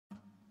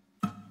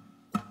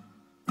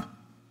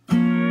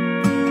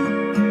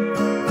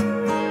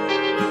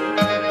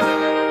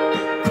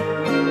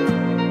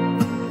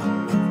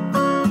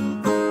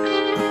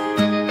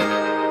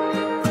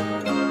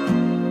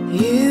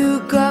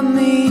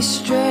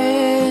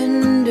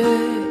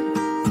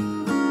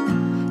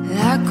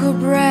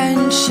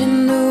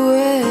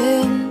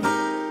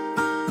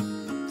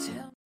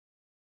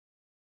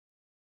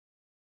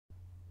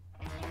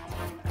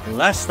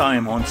Last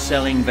time on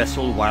Sailing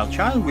Vessel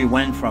WildChild, we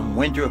went from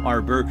Winter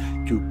Harbor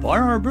to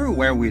Bar Harbor,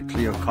 where we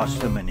cleared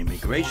custom and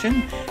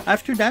immigration.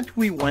 After that,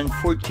 we went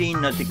 14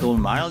 nautical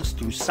miles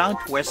to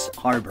Southwest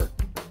Harbor.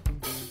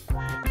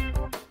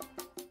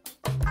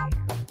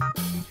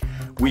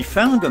 We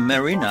found a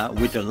marina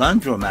with a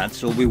laundromat,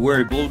 so we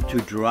were able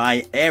to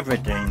dry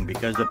everything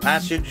because the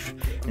passage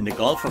in the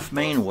Gulf of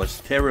Maine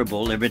was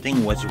terrible.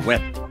 Everything was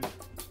wet.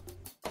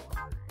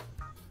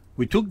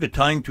 We took the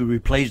time to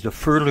replace the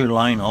furler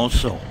line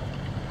also.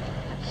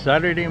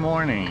 Saturday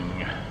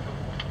morning.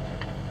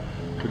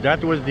 So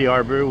that was the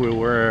harbor we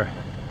were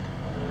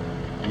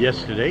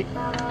yesterday.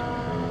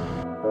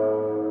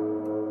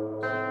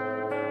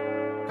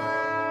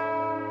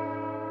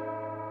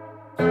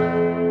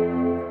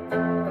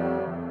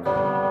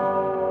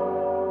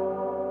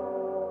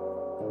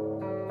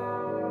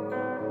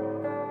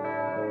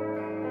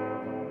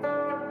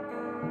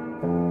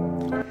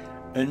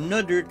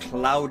 Another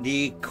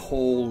cloudy,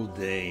 cold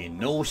day,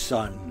 no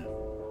sun.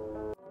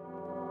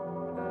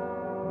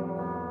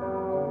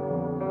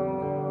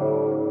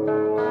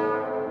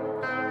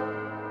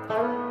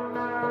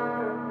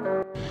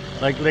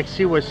 Like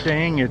Lexi was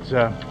saying,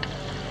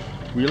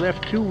 we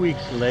left 2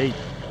 weeks late.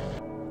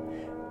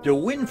 The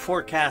wind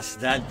forecast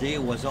that day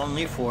was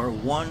only for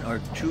 1 or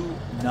 2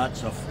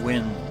 knots of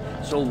wind,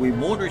 so we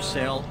motor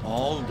sailed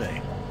all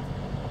day.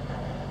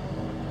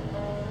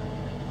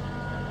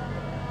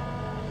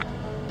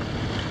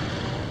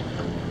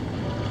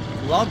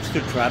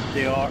 Lobster trap,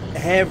 they are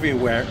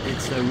everywhere.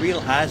 It's a real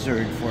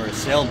hazard for a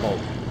sailboat.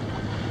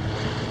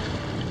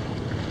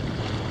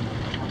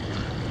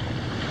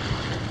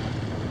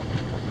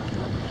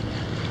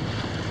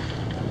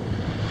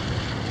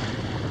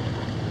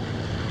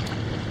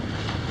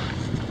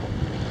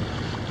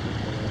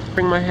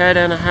 Bring my head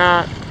and a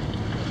hat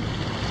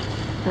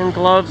and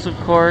gloves, of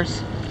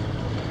course.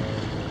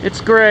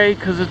 It's gray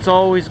because it's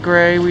always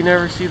gray. We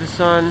never see the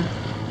sun.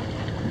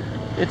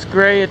 It's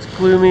gray, it's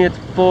gloomy, it's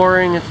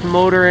boring, it's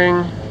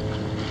motoring.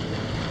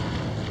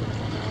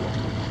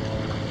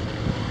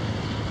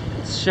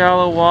 It's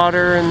shallow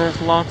water and there's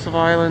lots of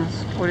islands.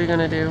 What are you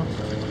gonna do?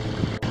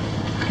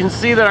 You can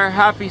see that our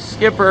happy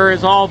skipper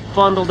is all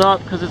bundled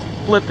up because it's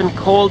flipping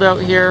cold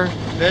out here.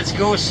 Let's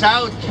go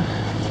south.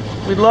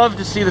 We'd love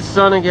to see the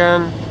sun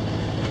again.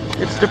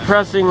 It's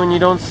depressing when you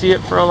don't see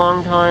it for a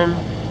long time.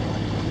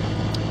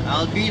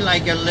 I'll be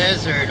like a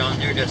lizard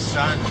under the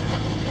sun.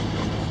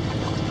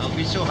 I'll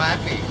be so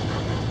happy.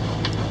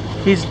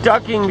 He's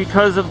ducking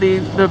because of the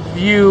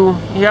view.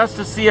 He has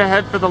to see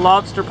ahead for the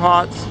lobster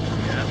pots.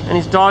 Yeah. And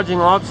he's dodging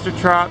lobster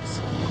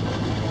traps.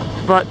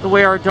 But the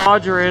way our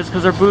Dodger is,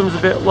 because our boom's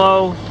a bit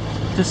low,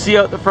 to see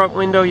out the front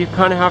window you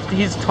kind of have to,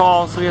 he's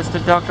tall so he has to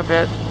duck a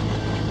bit.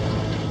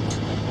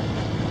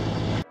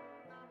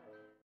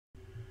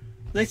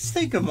 Let's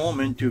take a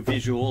moment to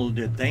visual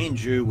the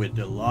danger with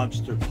the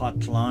lobster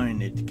pot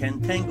line. It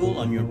can tangle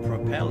on your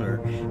propeller,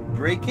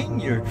 breaking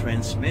your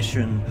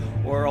transmission,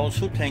 or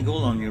also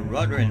tangle on your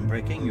rudder and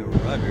breaking your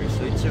rudder,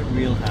 so it's a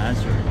real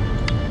hazard.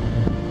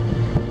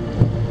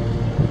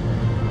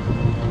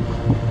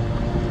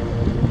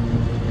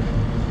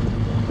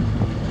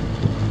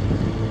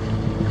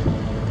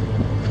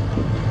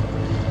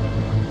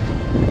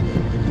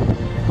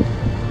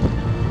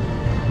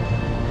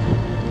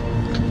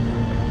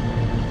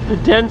 The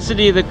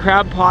density of the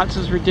crab pots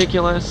is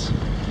ridiculous.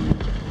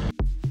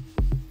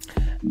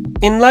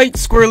 In light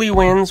squirrely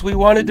winds, we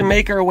wanted to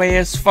make our way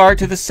as far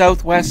to the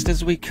southwest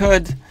as we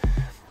could.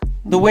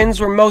 The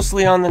winds were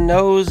mostly on the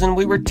nose and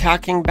we were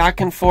tacking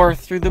back and forth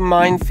through the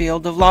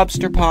minefield of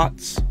lobster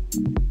pots.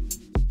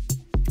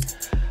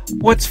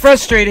 What's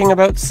frustrating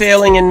about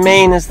sailing in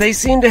Maine is they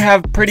seem to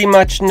have pretty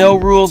much no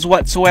rules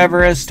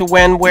whatsoever as to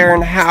when, where,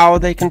 and how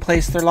they can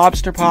place their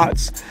lobster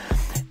pots.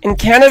 In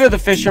Canada, the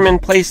fishermen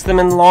place them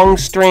in long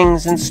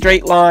strings in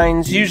straight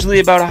lines, usually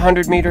about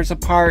 100 meters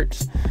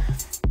apart.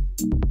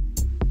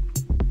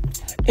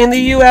 In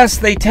the US,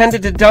 they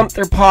tended to dump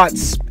their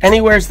pots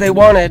anywheres they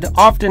wanted,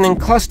 often in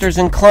clusters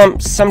and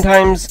clumps,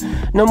 sometimes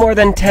no more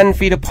than 10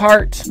 feet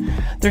apart.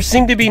 There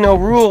seemed to be no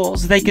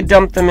rules. They could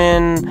dump them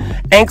in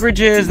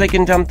anchorages, they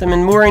can dump them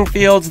in mooring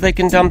fields, they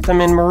can dump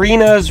them in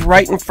marinas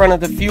right in front of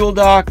the fuel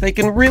dock. They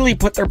can really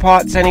put their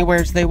pots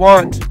anywheres they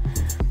want.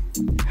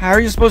 How are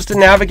you supposed to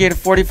navigate a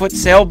 40-foot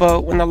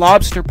sailboat when the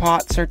lobster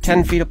pots are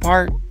 10 feet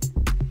apart?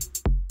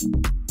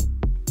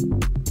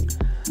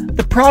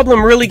 The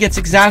problem really gets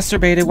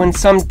exacerbated when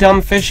some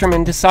dumb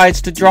fisherman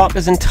decides to drop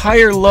his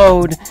entire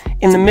load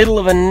in the middle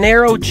of a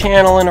narrow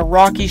channel in a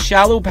rocky,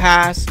 shallow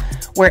pass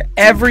where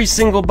every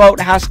single boat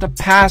has to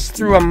pass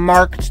through a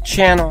marked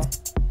channel.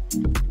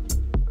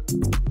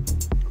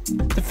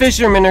 The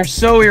fishermen are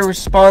so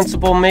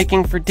irresponsible,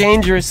 making for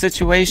dangerous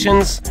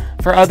situations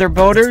for other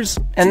boaters,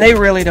 and they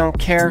really don't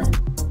care.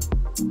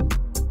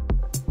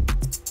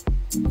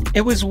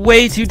 It was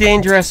way too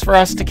dangerous for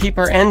us to keep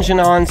our engine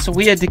on, so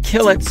we had to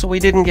kill it so we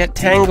didn't get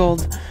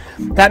tangled.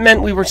 That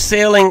meant we were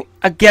sailing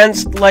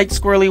against light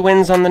squirrely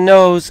winds on the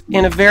nose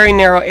in a very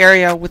narrow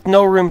area with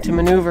no room to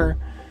maneuver.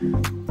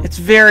 It's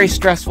very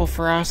stressful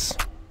for us.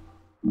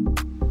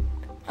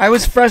 I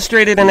was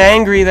frustrated and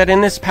angry that in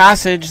this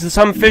passage,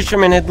 some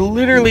fishermen had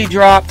literally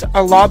dropped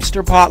a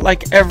lobster pot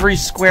like every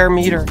square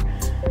meter.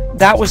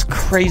 That was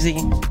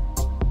crazy.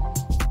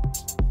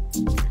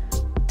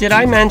 Did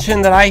I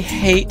mention that I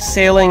hate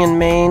sailing in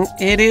Maine?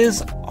 It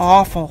is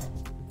awful.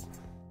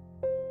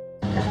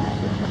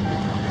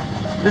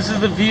 This is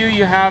the view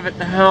you have at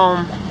the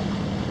helm.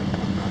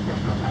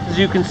 As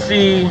you can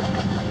see,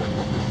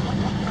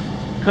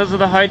 because of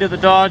the height of the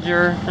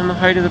Dodger and the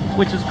height of the,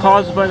 which is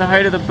caused by the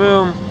height of the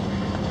boom,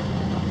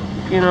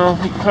 you know,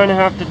 you kind of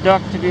have to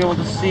duck to be able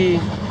to see.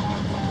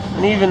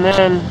 And even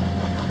then,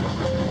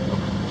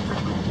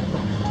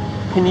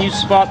 can you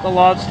spot the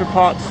lobster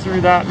pots through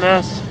that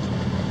mess?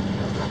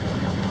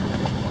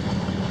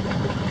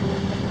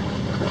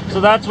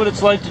 So that's what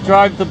it's like to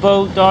drive the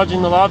boat,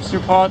 dodging the lobster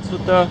pots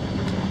with the,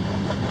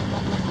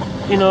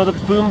 you know, the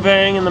boom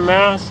bang and the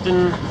mast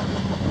and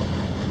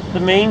the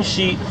main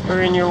sheet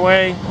are in your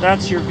way.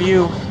 That's your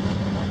view.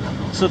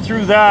 So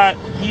through that,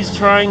 he's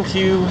trying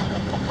to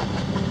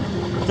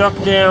duck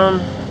down,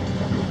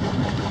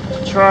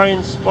 try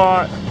and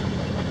spot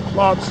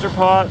lobster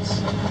pots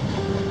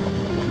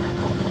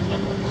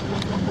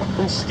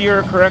and steer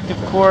a corrective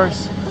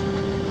course.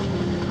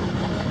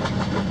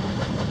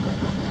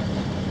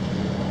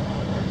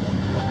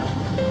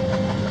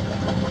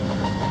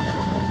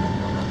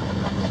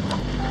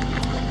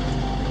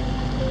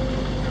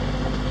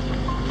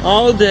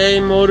 All day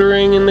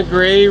motoring in the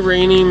gray,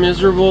 rainy,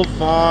 miserable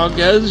fog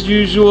as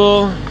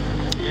usual.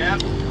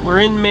 Yep.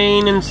 We're in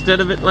Maine instead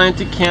of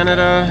Atlantic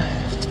Canada.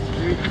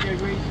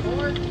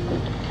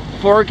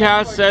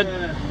 Forecast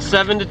said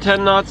 7 to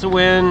 10 knots of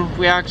wind.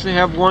 We actually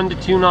have 1 to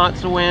 2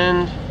 knots of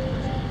wind.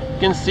 You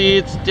can see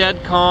it's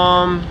dead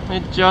calm.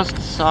 It just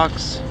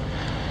sucks.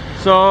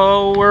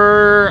 So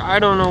I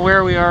don't know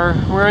where we are.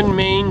 We're in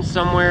Maine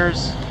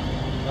somewheres.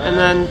 And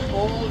then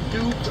Old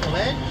Duke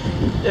Ledge.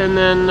 And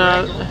then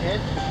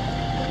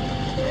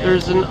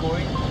there's an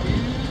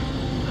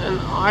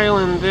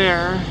island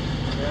there,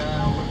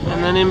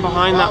 and then in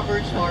behind that,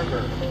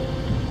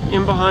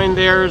 in behind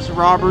there is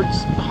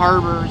Roberts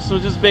Harbor. So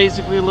just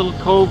basically a little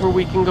cove where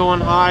we can go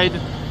and hide,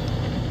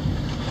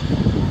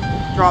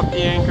 drop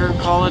the anchor, and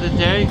call it a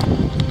day.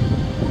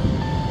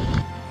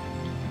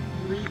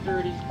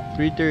 3:30.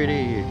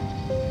 3:30.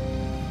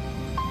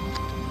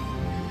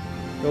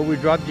 So we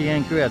dropped the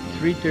anchor at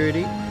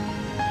 3:30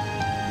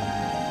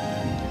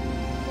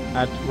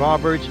 at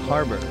Roberts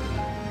Harbor.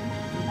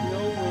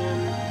 No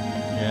wind.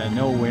 Yeah,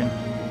 no wind.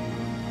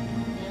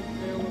 Can't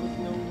sail with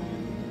no wind.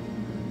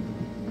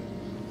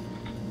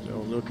 So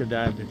look at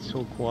that, it's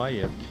so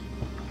quiet.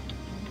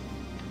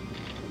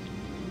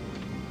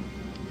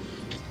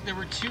 There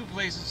were two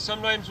places.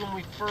 Sometimes when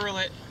we furl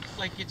it,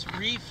 like it's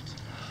reefed.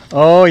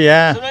 Oh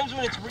yeah. Sometimes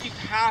when it's reefed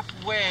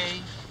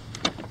halfway,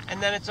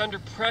 and then it's under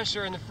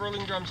pressure and the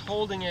furling drum's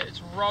holding it,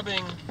 it's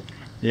rubbing.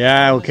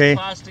 Yeah, on okay. This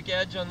plastic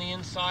edge on the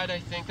inside, I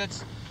think.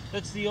 That's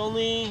the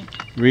only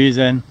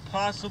Reason.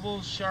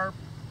 possible sharp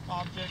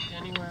object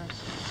anywhere.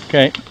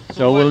 Okay,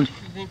 so we'll... You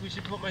think we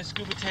should put my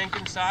scuba tank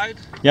inside?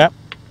 Yeah.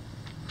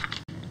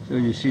 So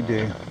you see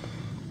the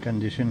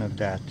condition of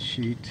that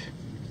sheet,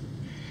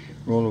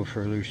 roller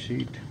furler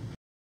sheet.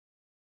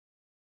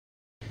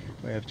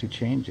 We have to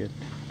change it.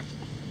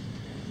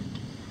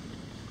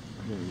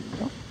 There you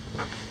go.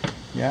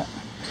 Yeah,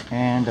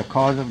 and the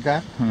cause of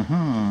that,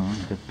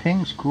 the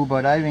pink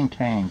scuba diving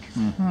tank.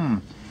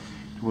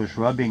 It was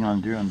rubbing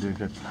under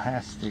the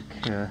plastic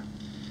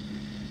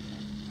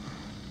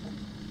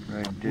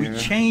right there. We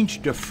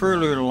changed the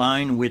furler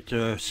line with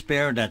the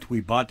spare that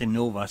we bought in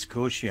Nova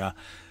Scotia,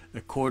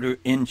 the 1/4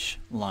 inch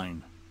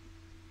line.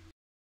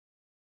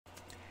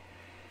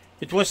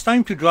 It was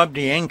time to drop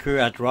the anchor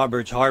at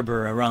Roberts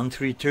Harbor around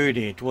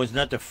 3:30. It was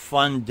not a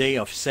fun day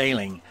of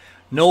sailing.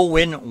 No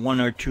wind,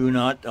 1 or 2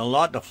 knots, a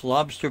lot of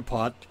lobster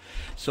pot,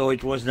 so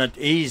it was not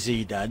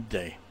easy that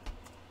day.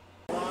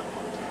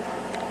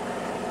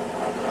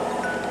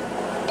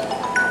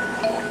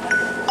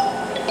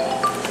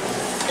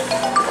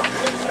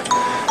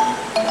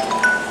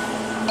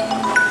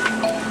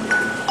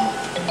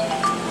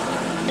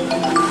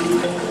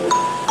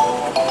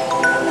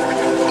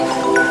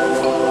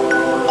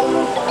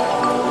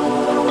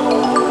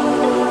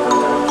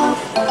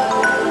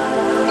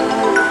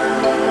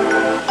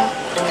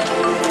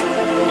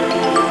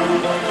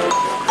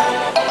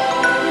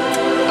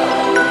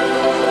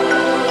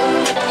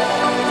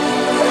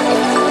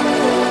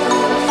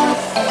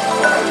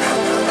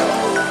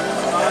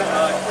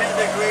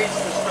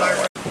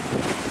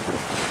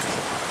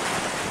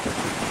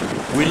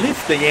 We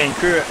lift the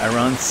anchor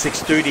around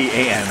 6:30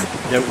 a.m.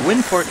 The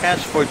wind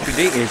forecast for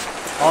today is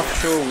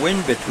offshore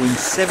wind between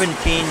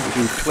 17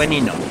 to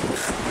 20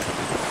 knots.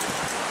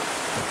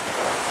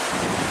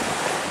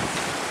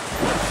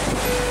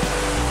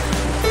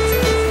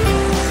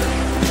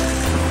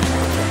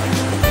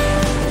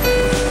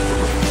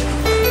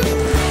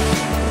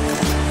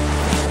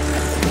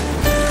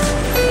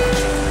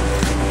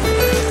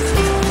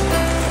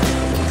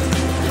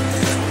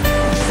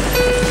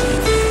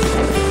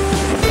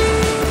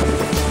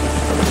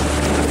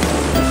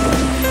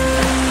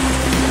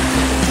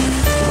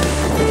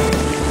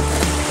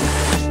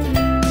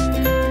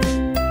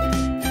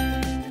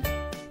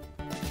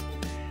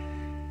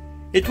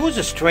 It was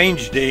a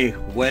strange day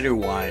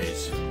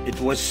weather-wise. It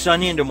was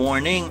sunny in the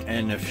morning,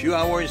 and a few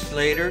hours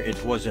later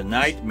it was a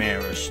nightmare,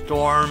 a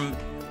storm,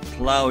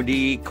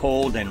 cloudy,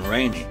 cold and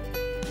rainy.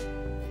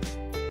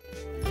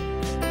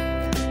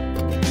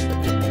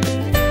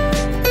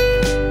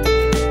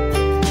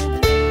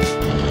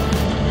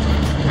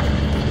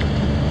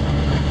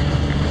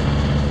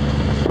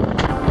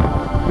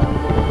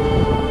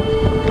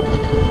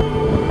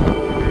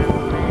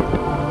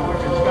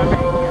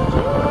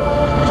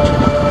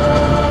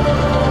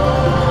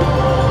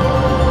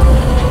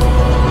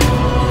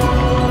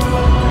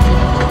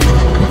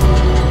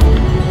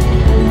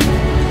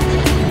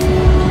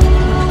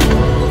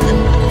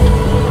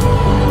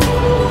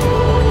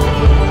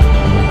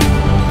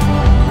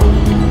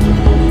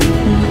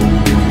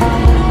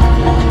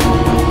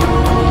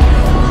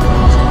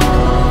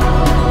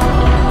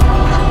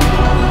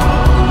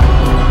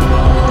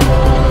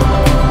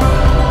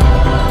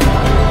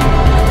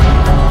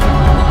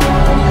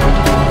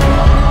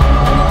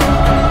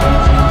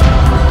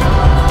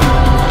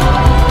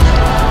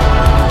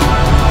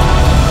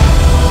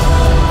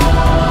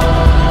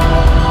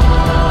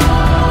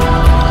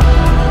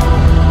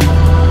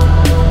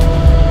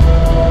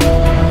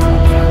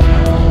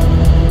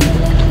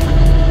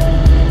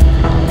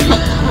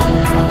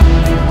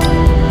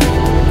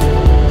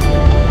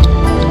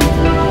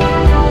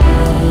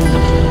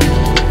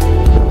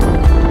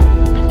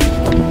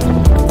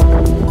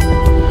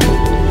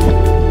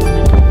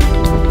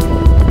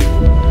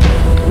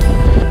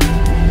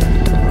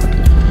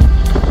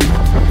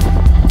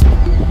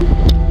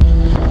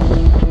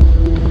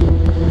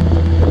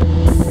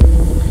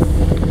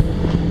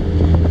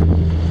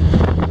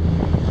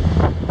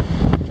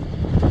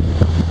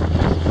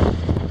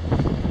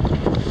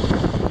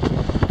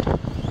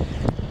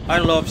 I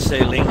love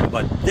sailing,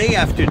 but day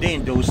after day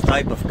in those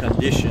type of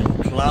conditions,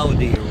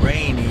 cloudy,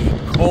 rainy,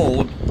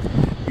 cold,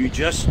 you're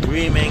just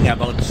dreaming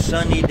about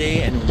sunny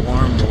day and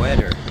warm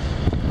weather.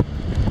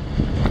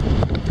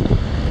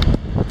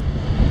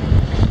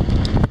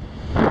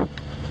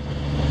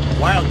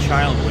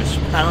 WildChild was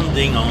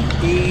pounding on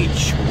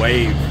each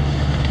wave.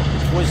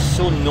 It was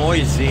so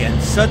noisy,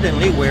 and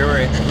suddenly we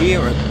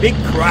hear a big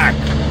crack.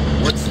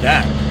 What's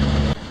that?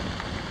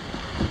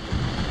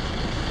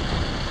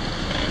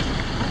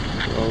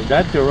 So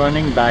that's the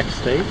running back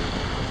stay.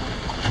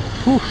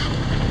 Whew.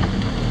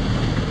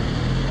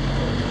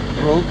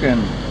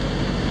 Broken.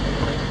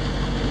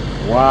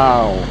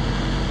 Wow.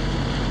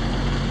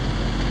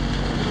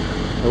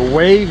 The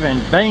wave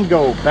and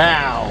bingo,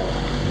 bow.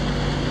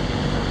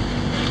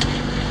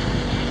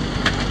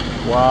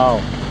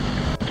 Wow.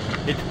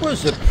 It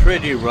was a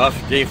pretty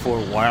rough day for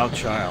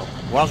WildChild.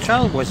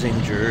 WildChild was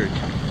injured.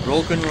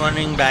 Broken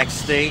running back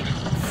stay.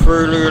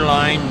 Furler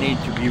line need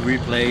to be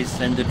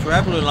replaced, and the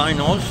traveler line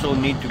also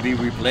need to be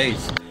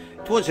replaced.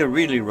 It was a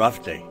really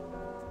rough day.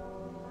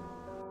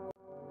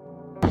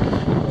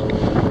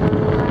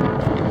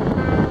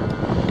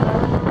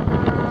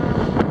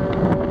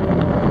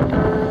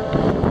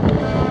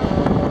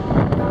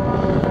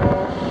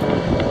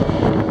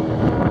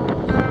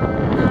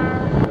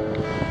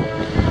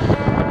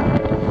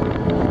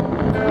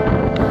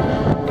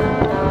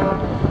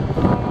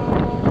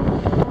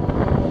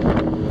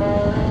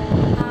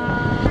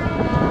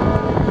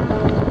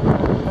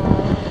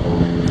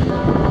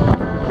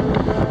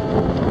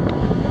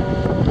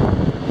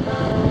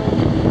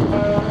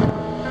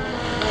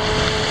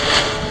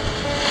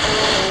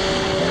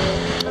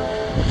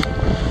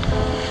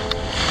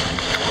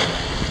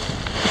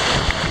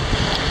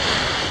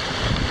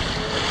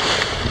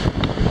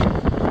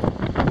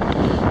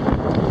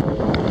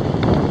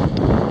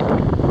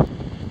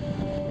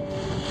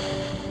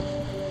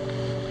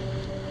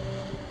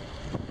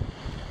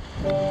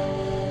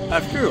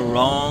 After a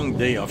long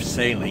day of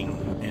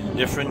sailing in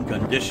different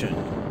conditions,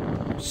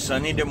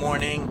 sunny in the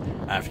morning,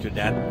 after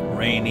that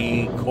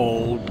rainy,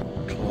 cold,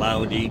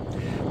 cloudy,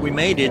 we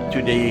made it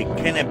to the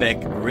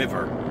Kennebec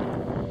River.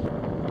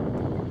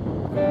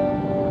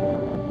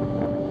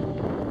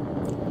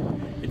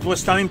 It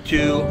was time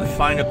to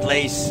find a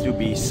place to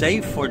be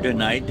safe for the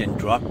night and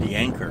drop the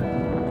anchor.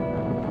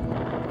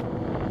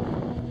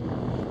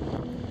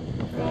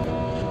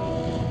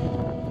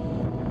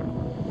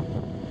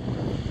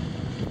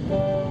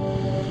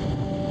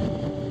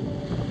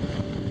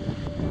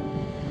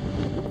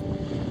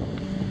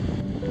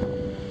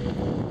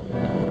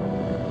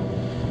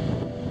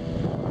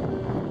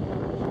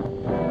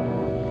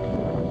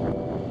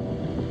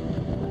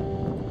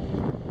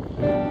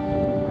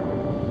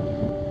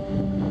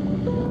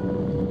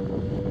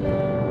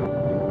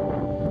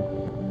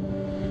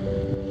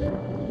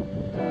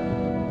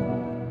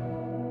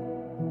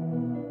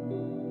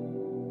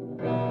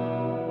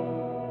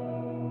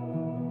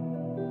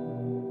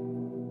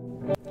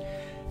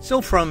 So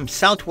from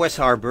Southwest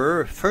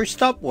Harbor, first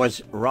stop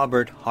was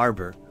Robert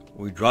Harbor.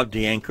 We dropped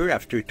the anchor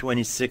after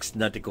 26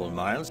 nautical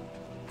miles.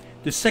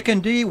 The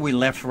second day we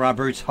left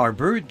Roberts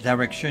Harbor,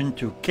 direction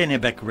to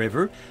Kennebec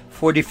River.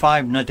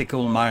 45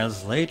 nautical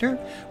miles later,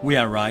 we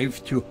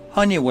arrived to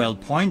Honeywell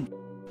Point.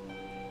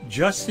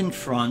 just in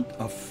front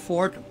of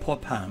Fort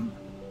Popham,